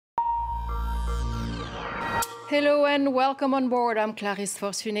Hello and welcome on board. I'm Clarisse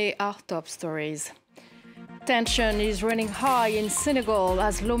Fortuné. Our top stories. Tension is running high in Senegal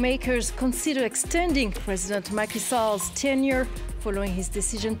as lawmakers consider extending President Macky Sall's tenure following his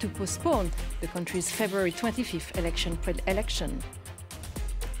decision to postpone the country's February 25th election.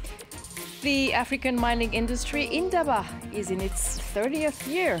 The African mining industry in Dakar is in its 30th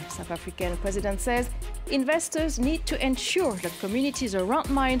year. South African president says investors need to ensure that communities around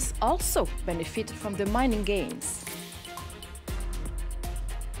mines also benefit from the mining gains.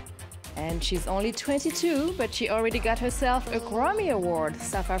 And she's only 22, but she already got herself a Grammy Award.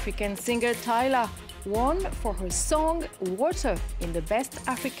 South African singer Tyla won for her song Water in the Best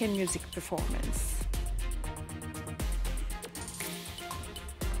African Music Performance.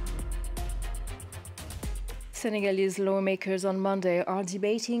 Senegalese lawmakers on Monday are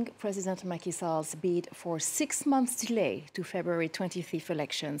debating President Macky Sall's bid for 6 months delay to February 25th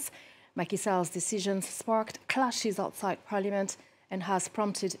elections. Macky Sall's decision sparked clashes outside Parliament and has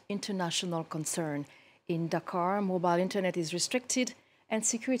prompted international concern. In Dakar, mobile internet is restricted and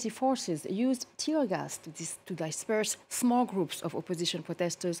security forces used tear gas to disperse small groups of opposition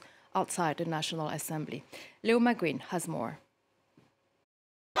protesters outside the National Assembly. Leo McGuinn has more.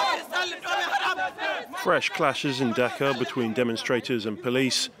 Fresh clashes in Dakar between demonstrators and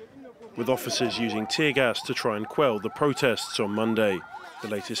police, with officers using tear gas to try and quell the protests on Monday. The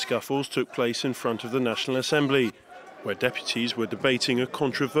latest scuffles took place in front of the National Assembly, where deputies were debating a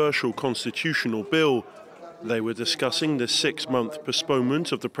controversial constitutional bill. They were discussing the 6-month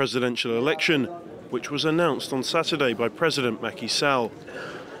postponement of the presidential election, which was announced on Saturday by President Macky Sall.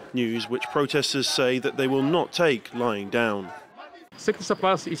 News which protesters say that they will not take lying down.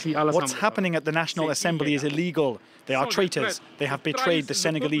 What's happening at the National Assembly is illegal. They are traitors. They have betrayed the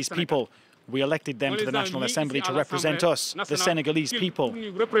Senegalese people. We elected them to the National Assembly to represent us, the Senegalese people.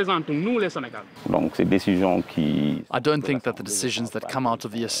 I don't think that the decisions that come out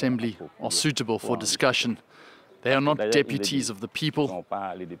of the Assembly are suitable for discussion. They are not deputies of the people,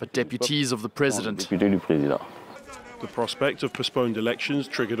 but deputies of the President. The prospect of postponed elections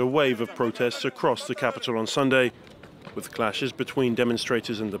triggered a wave of protests across the capital on Sunday, with clashes between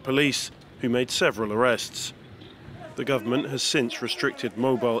demonstrators and the police, who made several arrests. The government has since restricted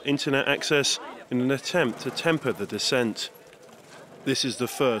mobile internet access in an attempt to temper the dissent. This is the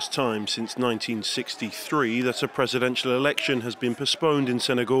first time since 1963 that a presidential election has been postponed in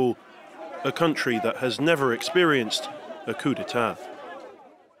Senegal, a country that has never experienced a coup d'etat.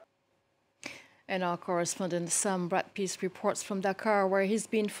 And our correspondent Sam Bradpeace reports from Dakar, where he's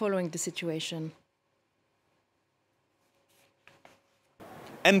been following the situation.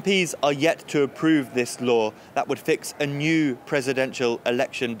 MPs are yet to approve this law that would fix a new presidential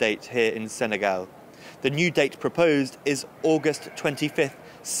election date here in Senegal. The new date proposed is August 25th,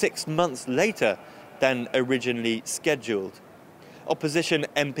 6 months later than originally scheduled. Opposition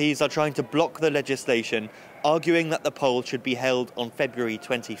MPs are trying to block the legislation, arguing that the poll should be held on February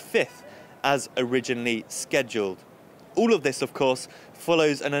 25th, as originally scheduled. All of this, of course,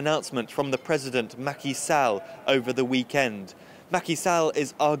 follows an announcement from the President Macky Sall over the weekend. Macky Sall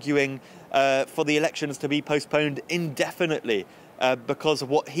is arguing for the elections to be postponed indefinitely because of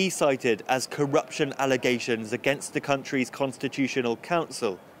what he cited as corruption allegations against the country's constitutional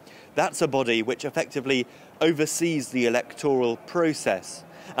council. That's a body which effectively oversees the electoral process.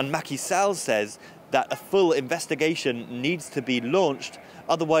 And Macky Sall says that a full investigation needs to be launched,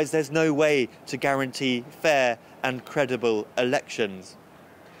 otherwise there's no way to guarantee fair and credible elections.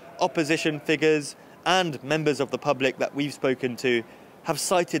 Opposition figures and members of the public that we've spoken to have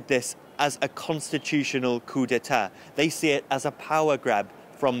cited this as a constitutional coup d'etat. They see it as a power grab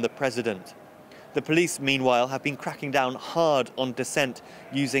from the president. The police, meanwhile, have been cracking down hard on dissent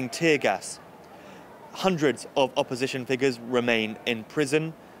using tear gas. Hundreds of opposition figures remain in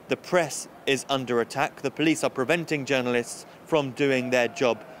prison. The press is under attack. The police are preventing journalists from doing their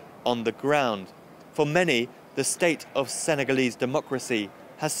job on the ground. For many, the state of Senegalese democracy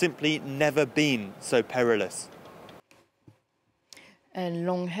has simply never been so perilous. And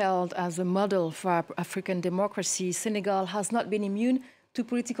long held as a model for African democracy, Senegal has not been immune to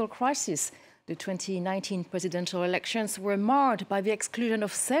political crisis. The 2019 presidential elections were marred by the exclusion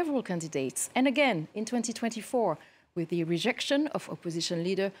of several candidates, and again in 2024, with the rejection of opposition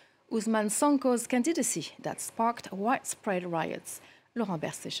leader Ousmane Sonko's candidacy that sparked widespread riots. Laurent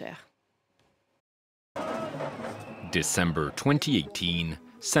Bersécher. December 2018,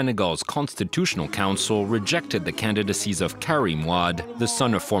 Senegal's Constitutional Council rejected the candidacies of Karim Wade, the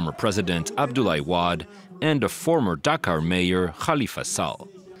son of former President Abdoulaye Wade, and of former Dakar Mayor Khalifa Sall.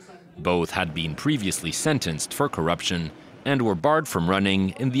 Both had been previously sentenced for corruption and were barred from running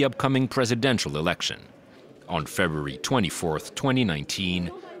in the upcoming presidential election. On February 24,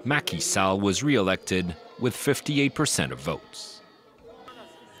 2019, Macky Sall was re-elected with 58% of votes.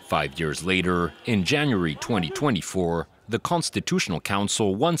 5 years later, in January 2024, the Constitutional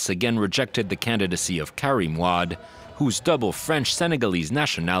Council once again rejected the candidacy of Karim Wade, whose double French-Senegalese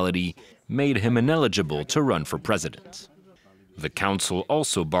nationality made him ineligible to run for president. The council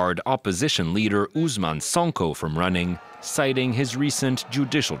also barred opposition leader Ousmane Sonko from running, citing his recent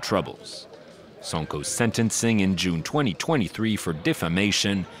judicial troubles. Sonko's sentencing in June 2023 for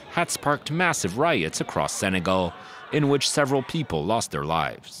defamation had sparked massive riots across Senegal, in which several people lost their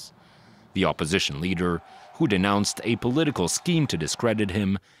lives. The opposition leader, who denounced a political scheme to discredit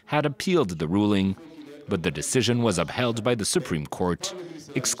him, had appealed the ruling, but the decision was upheld by the Supreme Court,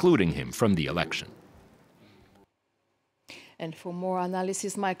 excluding him from the election. And for more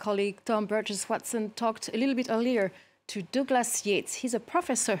analysis, my colleague Tom Burgess-Watson talked a little bit earlier to Douglas Yates. He's a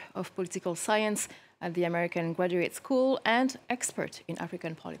professor of political science at the American Graduate School and expert in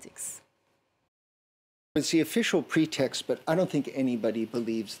African politics. It's the official pretext, but I don't think anybody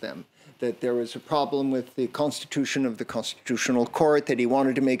believes them, that there was a problem with the constitution of the Constitutional Court, that he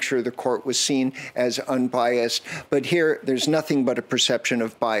wanted to make sure the court was seen as unbiased. But here, there's nothing but a perception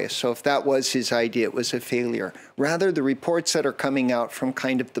of bias. So if that was his idea, it was a failure. Rather, the reports that are coming out from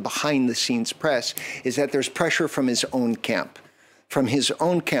kind of the behind-the-scenes press is that there's pressure from his own camp. From his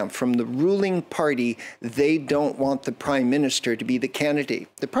own camp, from the ruling party, they don't want the prime minister to be the candidate.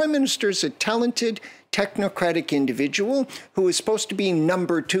 The prime minister is a talented, technocratic individual who is supposed to be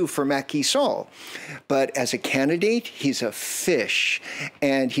number 2 for Macky Sall. But as a candidate, he's a fish,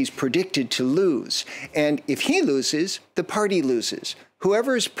 and he's predicted to lose. And if he loses, the party loses.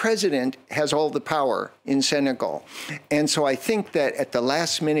 Whoever is president has all the power in Senegal. And so I think that at the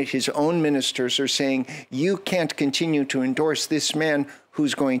last minute, his own ministers are saying, you can't continue to endorse this man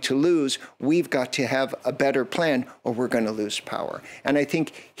who's going to lose. We've got to have a better plan or we're going to lose power. And I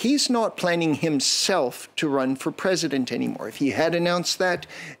think he's not planning himself to run for president anymore. If he had announced that,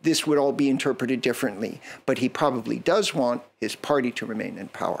 this would all be interpreted differently. But he probably does want his party to remain in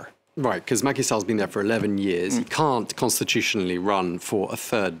power. Right, because Macky Sall's been there for 11 years. He can't constitutionally run for a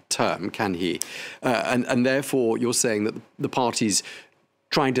third term, can he? And therefore, you're saying that the party's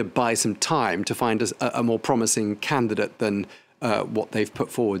trying to buy some time to find a more promising candidate than what they've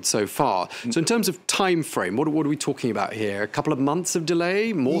put forward so far. So in terms of time frame, what are we talking about here? A couple of months of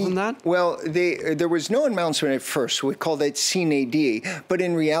delay? More than that? Well, there was no announcement at first, so we call that sine die. But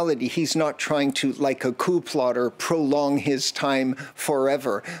in reality, he's not trying to, like a coup plotter, prolong his time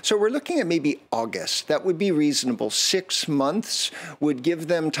forever. So we're looking at maybe August. That would be reasonable. 6 months would give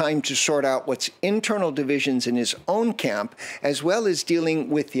them time to sort out what's internal divisions in his own camp, as well as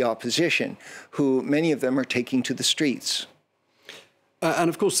dealing with the opposition, who many of them are taking to the streets. And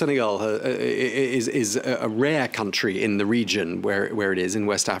of course, Senegal is a rare country in the region where it is, in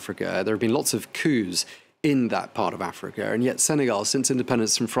West Africa. There have been lots of coups in that part of Africa. And yet Senegal, since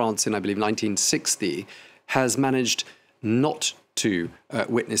independence from France in, I believe, 1960, has managed not to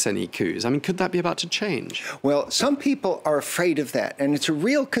witness any coups. I mean, could that be about to change? Well, some people are afraid of that, and it's a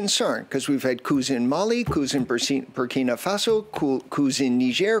real concern because we've had coups in Mali, coups in Burkina Faso, coups in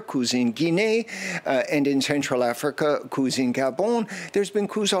Niger, coups in Guinea, and in Central Africa, coups in Gabon. There's been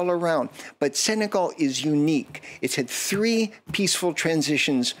coups all around, but Senegal is unique. It's had 3 peaceful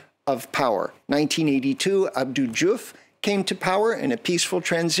transitions of power. 1982, Abdou Diouf came to power in a peaceful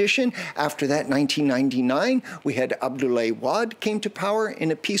transition. After that, 1999, we had Abdoulaye Wade came to power in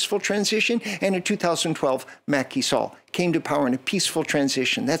a peaceful transition. And in 2012, Macky Sall came to power in a peaceful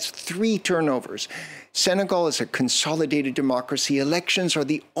transition. That's 3 turnovers. Senegal is a consolidated democracy. Elections are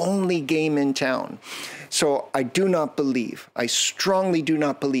the only game in town. So I do not believe, I strongly do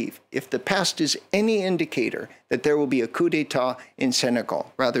not believe, if the past is any indicator, that there will be a coup d'etat in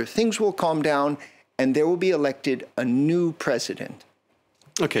Senegal. Rather, things will calm down and there will be elected a new president.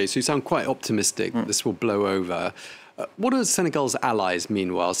 Okay, so you sound quite optimistic that this will blow over. What are Senegal's allies,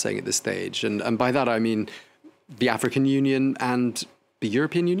 meanwhile, saying at this stage? And by that, I mean the African Union and the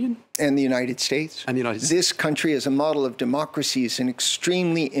European Union? And the United States. And the United States. This country as a model of democracy is an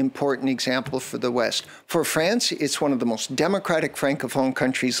extremely important example for the West. For France, it's one of the most democratic Francophone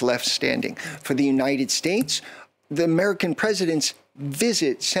countries left standing. For the United States, the American presidents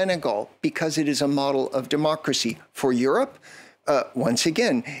visit Senegal because it is a model of democracy. For Europe, once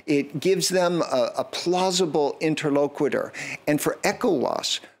again, it gives them a plausible interlocutor. And for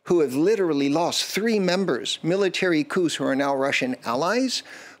ECOWAS, who have literally lost 3 members, military coups who are now Russian allies,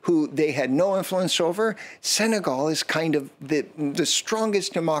 who they had no influence over, Senegal is kind of the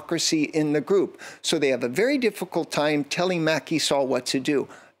strongest democracy in the group. So they have a very difficult time telling Macky Sall what to do.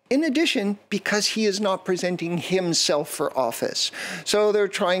 In addition, because he is not presenting himself for office. So they're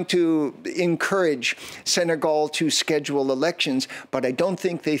trying to encourage Senegal to schedule elections, but I don't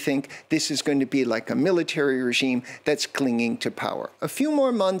think they think this is going to be like a military regime that's clinging to power. A few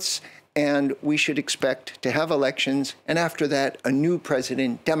more months, and we should expect to have elections, and after that, a new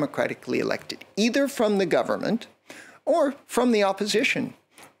president democratically elected, either from the government or from the opposition.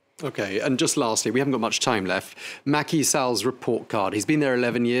 Okay, and just lastly, we haven't got much time left. Macky Sall's report card. He's been there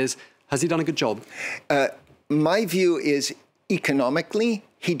 11 years. Has he done a good job? My view is economically,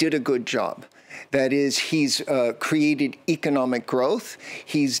 he did a good job. That is, he's created economic growth.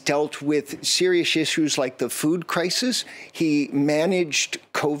 He's dealt with serious issues like the food crisis. He managed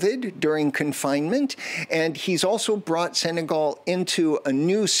COVID during confinement. And he's also brought Senegal into a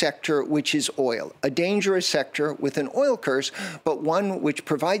new sector, which is oil, a dangerous sector with an oil curse, but one which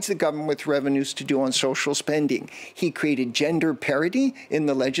provides the government with revenues to do on social spending. He created gender parity in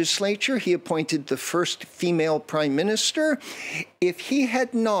the legislature. He appointed the first female prime minister. If he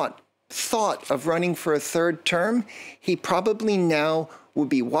had not thought of running for a third term, he probably now would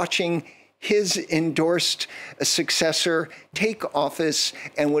be watching his endorsed successor take office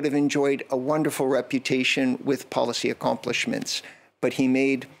and would have enjoyed a wonderful reputation with policy accomplishments. But he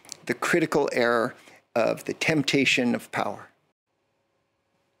made the critical error of the temptation of power.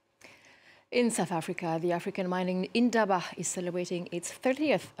 In South Africa, the African mining Indaba is celebrating its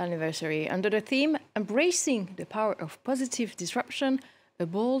 30th anniversary under the theme Embracing the Power of Positive Disruption, a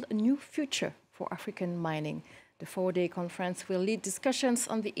bold new future for African mining. The 4-day conference will lead discussions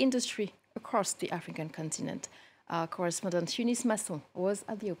on the industry across the African continent. Our correspondent Eunice Masson was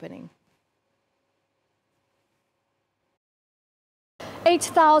at the opening.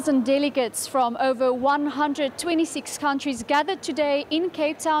 8,000 delegates from over 126 countries gathered today in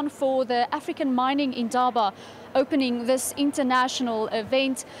Cape Town for the African Mining Indaba. Opening this international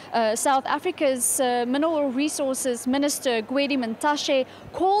event, South Africa's Mineral Resources Minister Gwedi Mantashe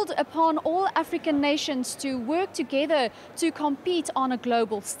called upon all African nations to work together to compete on a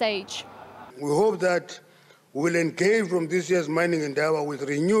global stage. We hope that we will engage from this year's mining endeavor with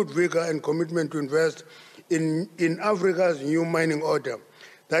renewed vigor and commitment to invest in Africa's new mining order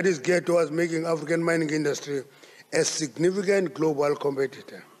that is geared towards making African mining industry a significant global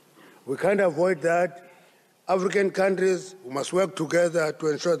competitor. We can't avoid that. African countries must work together to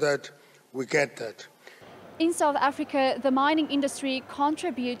ensure that we get that. In South Africa, the mining industry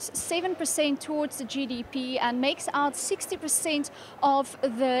contributes 7% towards the GDP and makes out 60% of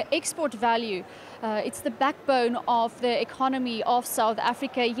the export value. It's the backbone of the economy of South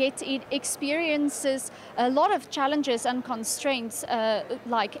Africa, yet it experiences a lot of challenges and constraints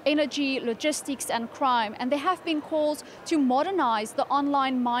like energy, logistics and crime. And there have been calls to modernize the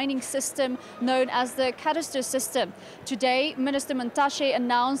online mining system known as the cadastre system. Today, Minister Mantashe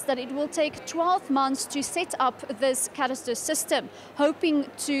announced that it will take 12 months to set up this cadastre system, hoping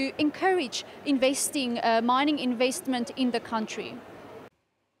to encourage mining investment in the country.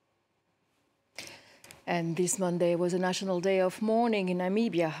 And this Monday was a national day of mourning in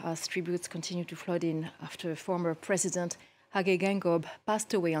Namibia as tributes continue to flood in after former President Hage Geingob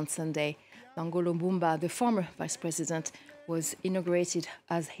passed away on Sunday. Langolo Mbumba, the former vice president, was inaugurated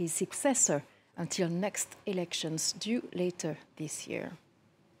as his successor until next elections due later this year.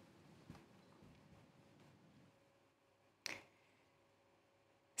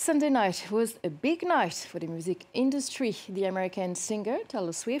 Sunday night was a big night for the music industry. The American singer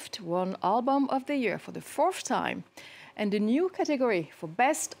Taylor Swift won Album of the Year for the 4th time. And the new category for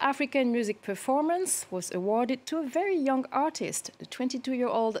Best African Music Performance was awarded to a very young artist, the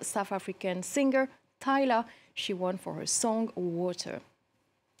 22-year-old South African singer Tyla. She won for her song Water.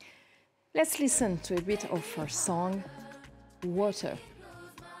 Let's listen to a bit of her song Water.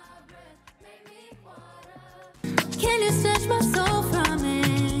 Can you snatch my soul from it?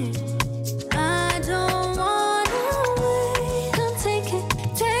 Don't wanna wait, come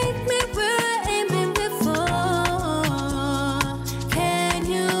take me where I ain't been before. Can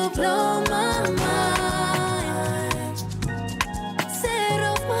you blow my mind? Set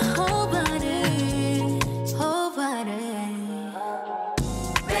off my whole body,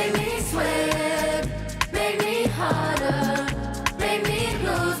 Make me sweat, make me harder, make me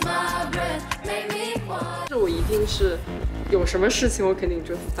lose my breath, make me quiet. 我一定是。有什么事情我肯定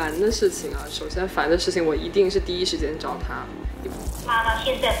就烦的事情啊，首先烦的事情我一定是第一时间找他。他呢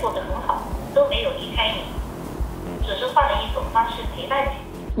现在过得很好，都没有离开你，只是换了一种方式陪伴你。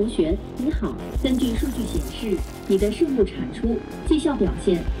同学，你好。根据数据显示，你的事务产出、绩效表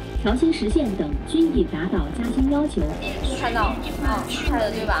现、调薪实现等均已达到加薪要求。看到快了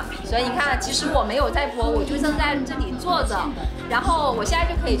对吧？所以你看，其实我没有在播，我就正在这里坐着，然后我现在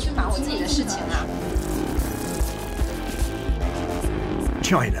就可以去忙我自己的事情了。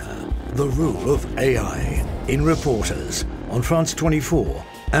China, the rule of AI in Reporters on France 24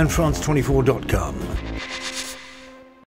 and France24.com.